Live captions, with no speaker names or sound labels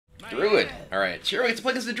Druid. Alright, Shiro gets to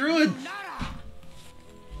play against the Druid.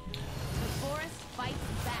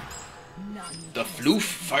 The floof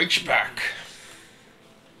fights back.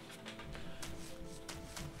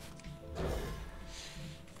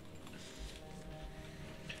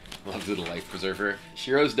 Loves the life preserver.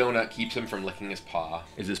 Shiro's donut keeps him from licking his paw.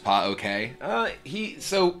 Is his paw okay?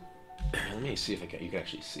 So let me see if you can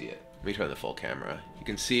actually see it. Let me turn the full camera. You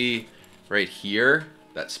can see right here,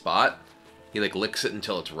 that spot. He like licks it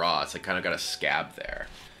until it's raw. It's like kind of got a scab there.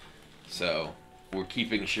 So we're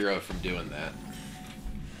keeping Shiro from doing that.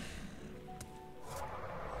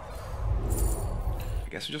 I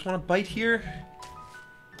guess we just want to bite here.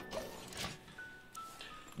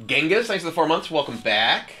 Genghis, thanks for the 4 months. Welcome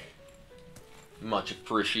back. Much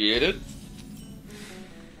appreciated.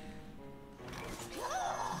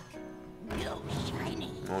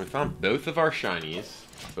 Well, we found both of our shinies,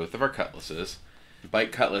 both of our cutlasses.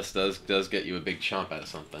 Bite Cutlass does get you a big chomp out of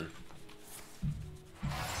something.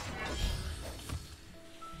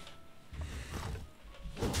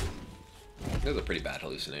 That was a pretty bad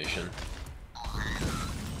hallucination.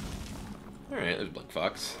 Alright, there's Blink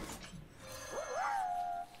Fox.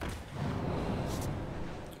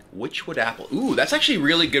 Witchwood Apple. Ooh, that's actually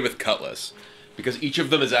really good with Cutlass, because each of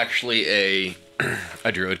them is actually a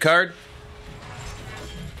Druid card.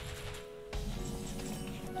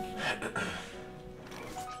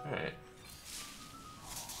 Alright.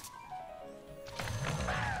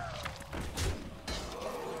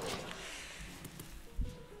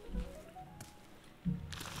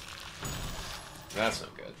 That's no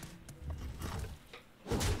good.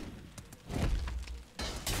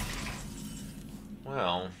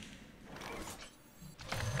 Well.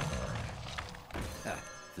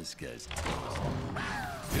 This guy's...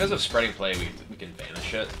 Because of spreading play, we can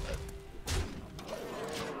banish it, but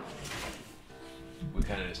we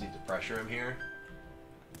kind of just need to pressure him here.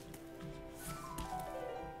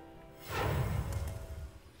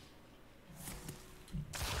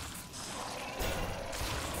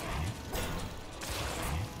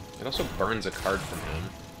 It also burns a card from him.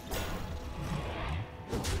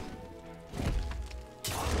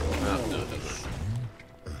 Oh, no, it doesn't.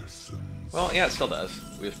 Well, yeah, it still does.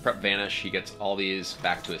 With Prep Vanish, he gets all these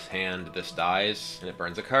back to his hand, this dies, and it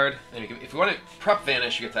burns a card. And if we want to Prep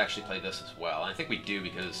Vanish, you get to actually play this as well. And I think we do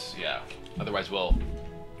because, yeah, otherwise we'll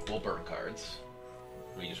burn cards.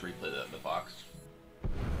 We just replay the box.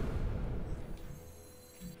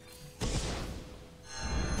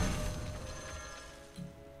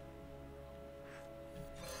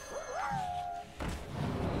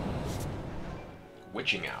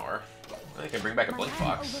 Witching Hour. I can bring back a Blink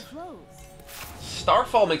Fox.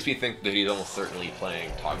 Starfall makes me think that he's almost certainly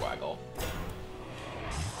playing Togwaggle.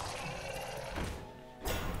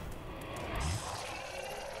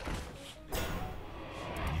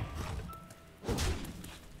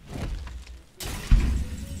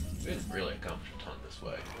 We didn't really accomplish a ton this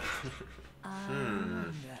way.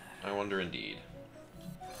 I wonder indeed.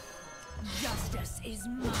 Justice is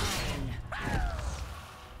mine.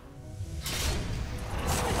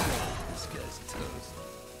 This guy's toast.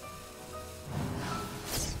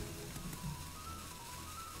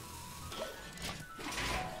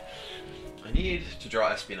 I need to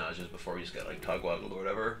draw Espionages before we just get like Togwaggle or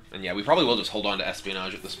whatever. And yeah, we probably will just hold on to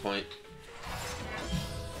Espionage at this point.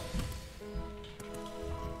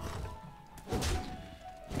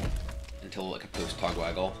 Until like a post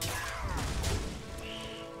Togwaggle.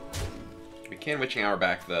 We can Witching Hour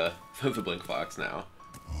back the Blink Fox now.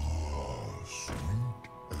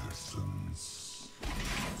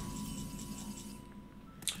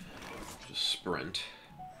 Just sprint.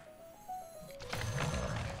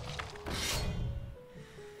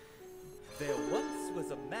 There once was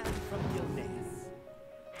a man from Gilneas.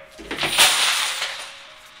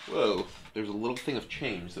 Whoa, there's a little thing of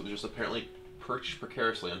change that was just apparently perched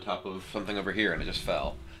precariously on top of something over here and it just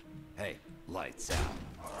fell. Hey, lights out.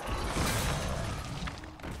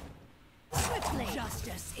 Quickly.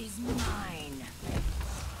 Justice is mine.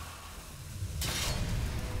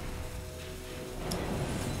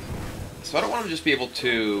 So I don't want to just be able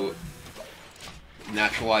to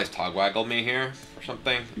naturalize Togwaggle me here or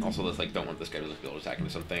something. Also, this like don't want this guy to just be able to attack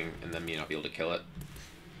into something and then me not be able to kill it.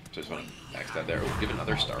 So I just want to backstab there. We'll give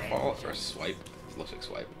another Starfall or a Swipe. It looks like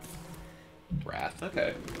Swipe. Wrath.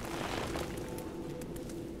 Okay.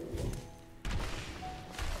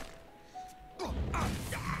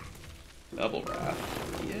 Double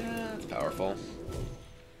Wrath. Yeah, that's powerful.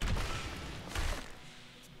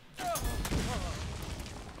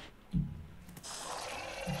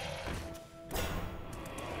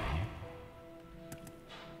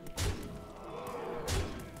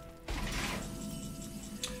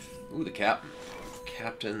 Ooh, the captain.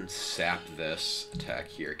 Captain, sap this. Attack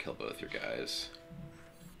here, kill both your guys.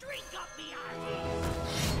 Drink up the army.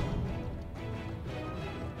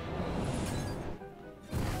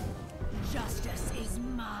 Justice is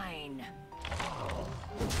mine.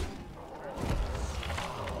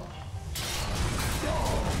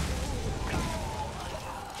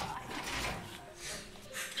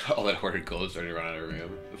 All that hoarded gold is starting to run out of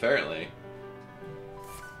room. Apparently.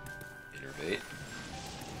 Innervate.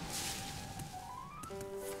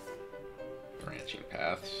 Branching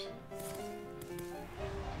paths.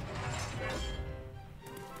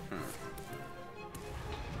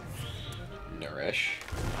 Nourish.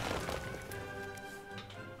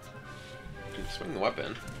 Dude, swing the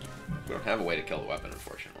weapon. We don't have a way to kill the weapon,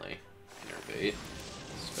 unfortunately. Innervate.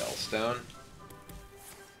 Spellstone.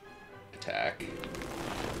 Attack.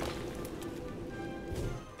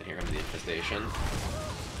 And here comes the infestation.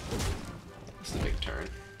 This is the big turn.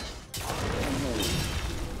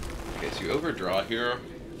 Okay, so you overdraw here.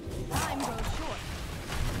 Time goes short.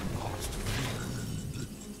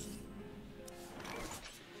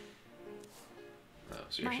 Oh,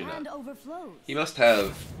 so My you're hand not. overflows. He must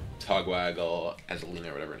have Togwaggle, Azalina,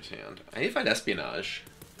 or whatever in his hand. I need to find Espionage.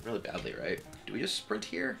 Really badly, right? Do we just sprint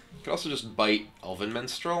here? We could also just bite Elven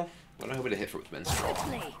Minstrel. What am I hoping to hit for with Minstrel?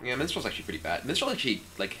 Yeah, Minstrel's actually pretty bad. Minstrel actually,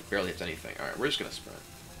 like, barely hits anything. Alright, we're just gonna sprint.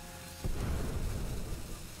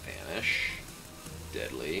 Vanish.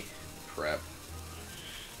 Deadly. Prep.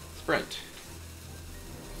 Sprint.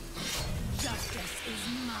 Justice is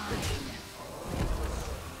mine.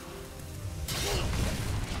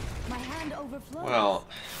 My hand overflows. Well,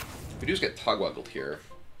 we do just get Togwaggled here.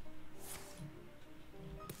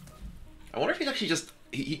 I wonder if he's actually just...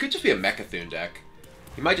 He could just be a Mechathune deck.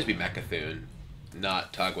 He might just be Mechathune,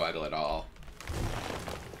 not Togwaggle at all.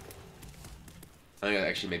 I think that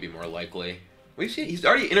actually may be more likely. We've seen... He's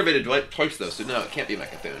already innovated twice, though, so no, it can't be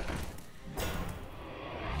Mechathune.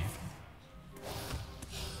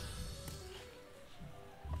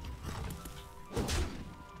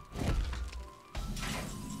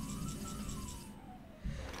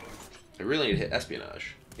 I really need to hit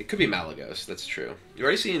Espionage. It could be Malagos, that's true. You've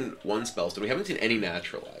already seen one Spellstone. We haven't seen any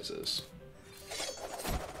Naturalizes.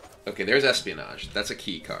 Okay, there's Espionage. That's a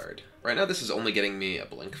key card. Right now this is only getting me a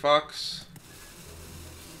Blink Fox.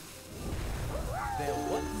 There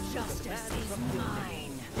once was a Justice man is from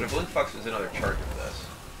mine. But a Blink Fox is another charge of this.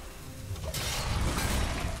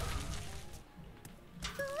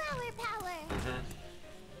 Flower power.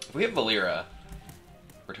 If we have Valera,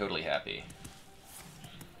 we're totally happy.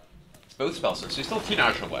 It's both Spellstones, so you still have 2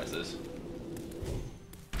 Naturalizes.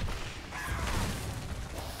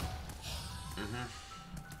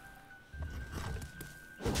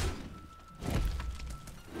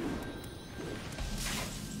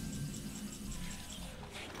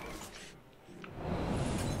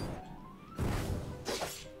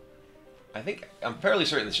 I think I'm fairly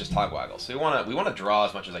certain it's just Togwaggle. So we wanna draw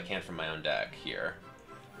as much as I can from my own deck here.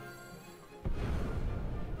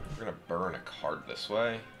 We're gonna burn a card this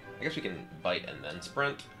way. I guess we can bite and then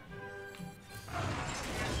sprint. Oh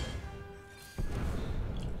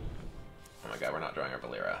my god, we're not drawing our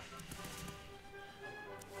Valera.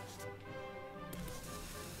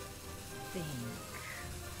 Ooh.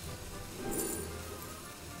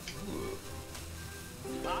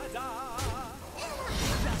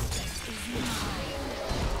 Justice is mine.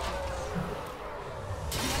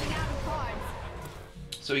 Running out of cards.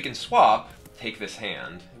 So he can swap, take this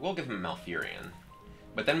hand. We'll give him Malfurion.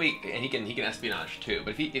 But then he can Espionage too.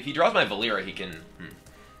 But if he draws my Valera, he can...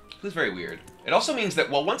 This is very weird. It also means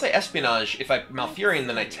that, well, once I Espionage, if I Malfurion,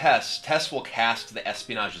 then I Tess. Tess will cast the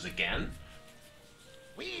Espionages again.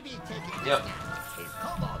 Yep.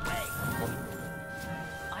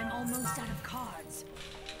 I'm almost out of cards.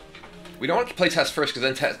 We don't want to play Tess first,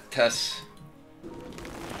 because then Tess...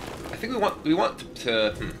 I think we want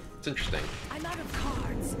to... It's interesting. I'm out of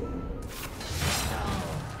cards.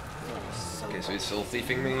 Okay, so he's still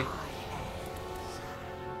thiefing me.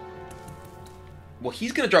 Well,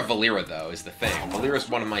 he's gonna draw Valera, though, is the thing. Valera's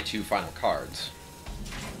one of my 2 final cards.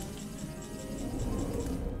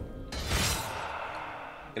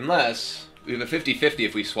 Unless we have a 50-50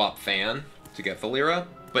 if we swap Fan to get Valera.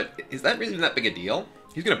 But is that really that big a deal?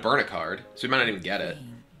 He's gonna burn a card, so we might not even get it.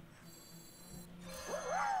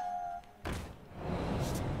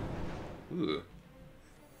 Ooh.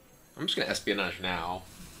 I'm just gonna Espionage now.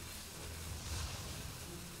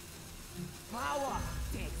 Power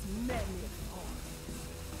takes many forms.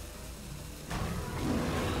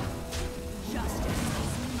 Justice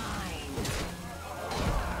is mine.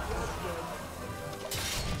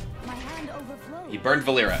 My hand overflows. He burned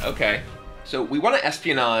Valera. Okay. So we want to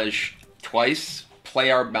espionage twice,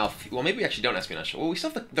 play our well, maybe we actually don't espionage. Well, we still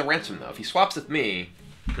have the ransom, though. If he swaps with me,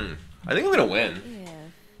 I think I'm going to win. Yeah.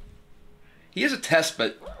 He has a test,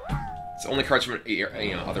 but it's only cards from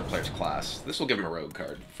other player's class. This will give him a rogue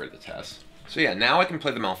card for the test. So yeah, now I can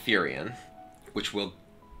play the Malfurion, which will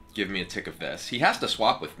give me a tick of this. He has to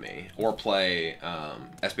swap with me, or play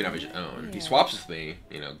Espionage own. If he swaps with me,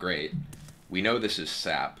 great. We know this is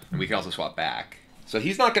sap, and we can also swap back. So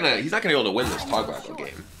he's not gonna be able to win this Togwaggle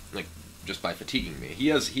game, like just by fatiguing me. He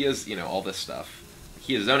has all this stuff.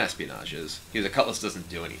 He has his own espionages. He has a Cutlass doesn't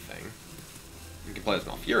do anything. You can play this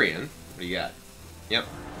Malfurion. What do you got? Yep.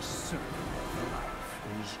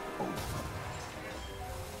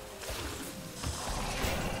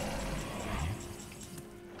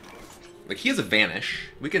 Like, he has a Vanish.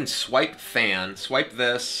 We can swipe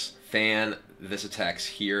this, fan, this attacks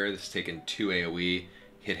here. This is taking 2 AoE,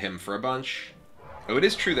 hit him for a bunch. Oh, it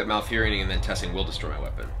is true that Malfurioning and then testing will destroy my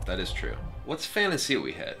weapon. That is true. Let's fan and see what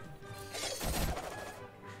we hit.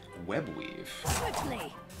 Web Weave.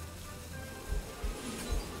 Quickly.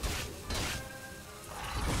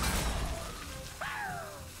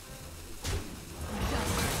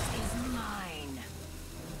 Justice is mine.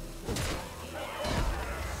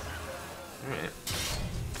 Alright.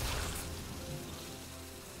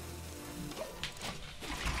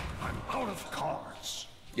 I'm out of cards.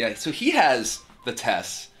 Yeah, so he has the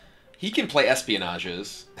tests. He can play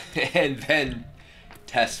espionages and then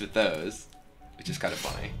test with those, which is kind of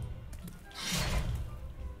funny.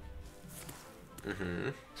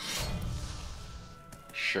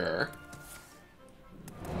 Sure.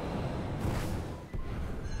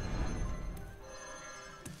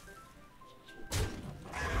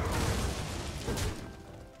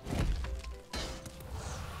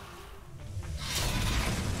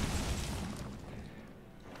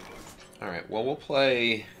 Alright, well, we'll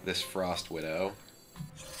play this Frost Widow.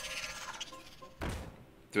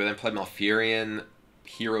 Do I then play Malfurion,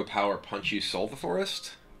 Hero Power, Punch You, Soul the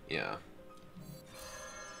Forest? Yeah.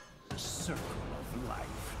 The circle of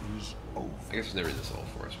life is over. I guess there's never the Soul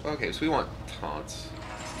Forest. Okay, so we want taunts.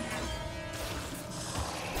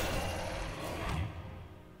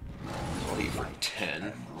 So I'll eat for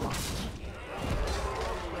 10.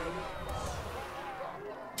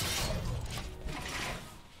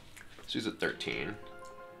 So he's at 13.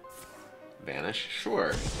 Vanish?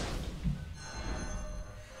 Sure.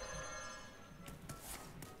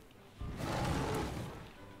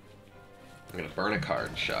 I'm gonna burn a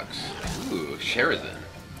card, shucks. Ooh, Sherazin.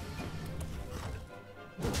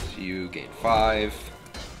 So you gain 5.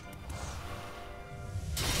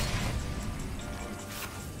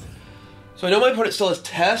 So I know my opponent still has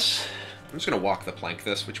Tess. I'm just gonna walk the plank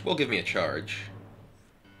this, which will give me a charge.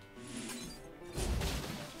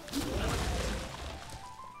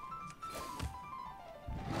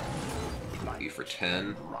 For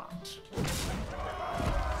 10.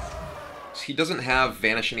 So he doesn't have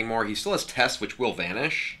Vanish anymore. He still has Test, which will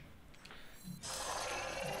vanish.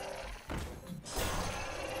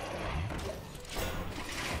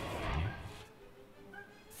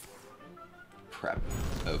 Prep.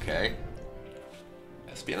 Okay.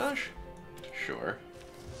 Espionage? Sure.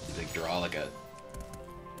 He's like draw like a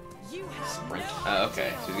sprint. Oh,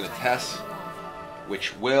 okay. So he's gonna Test,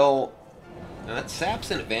 which will. Now that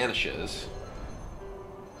saps and it vanishes.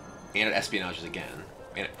 And it espionages again.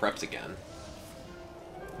 And it preps again.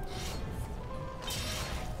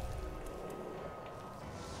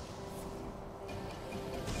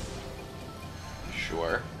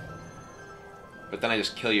 Sure. But then I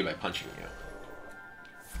just kill you by punching you.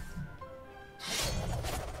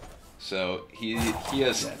 So he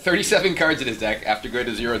has 37 cards in his deck after going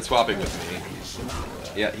to 0 and swapping with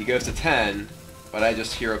me. Yeah, he goes to 10, but I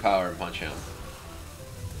just hero power and punch him.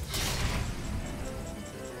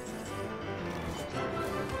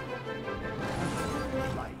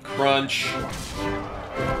 Crunch.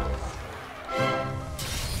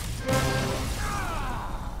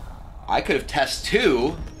 I could have Test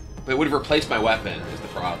 2, but it would have replaced my weapon, is the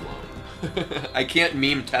problem. I can't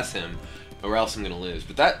meme Test him, or else I'm going to lose.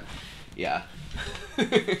 But that, yeah.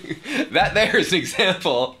 That there is an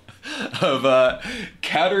example of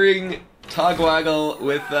countering Togwaggle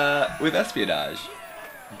with espionage.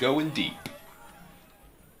 Going deep.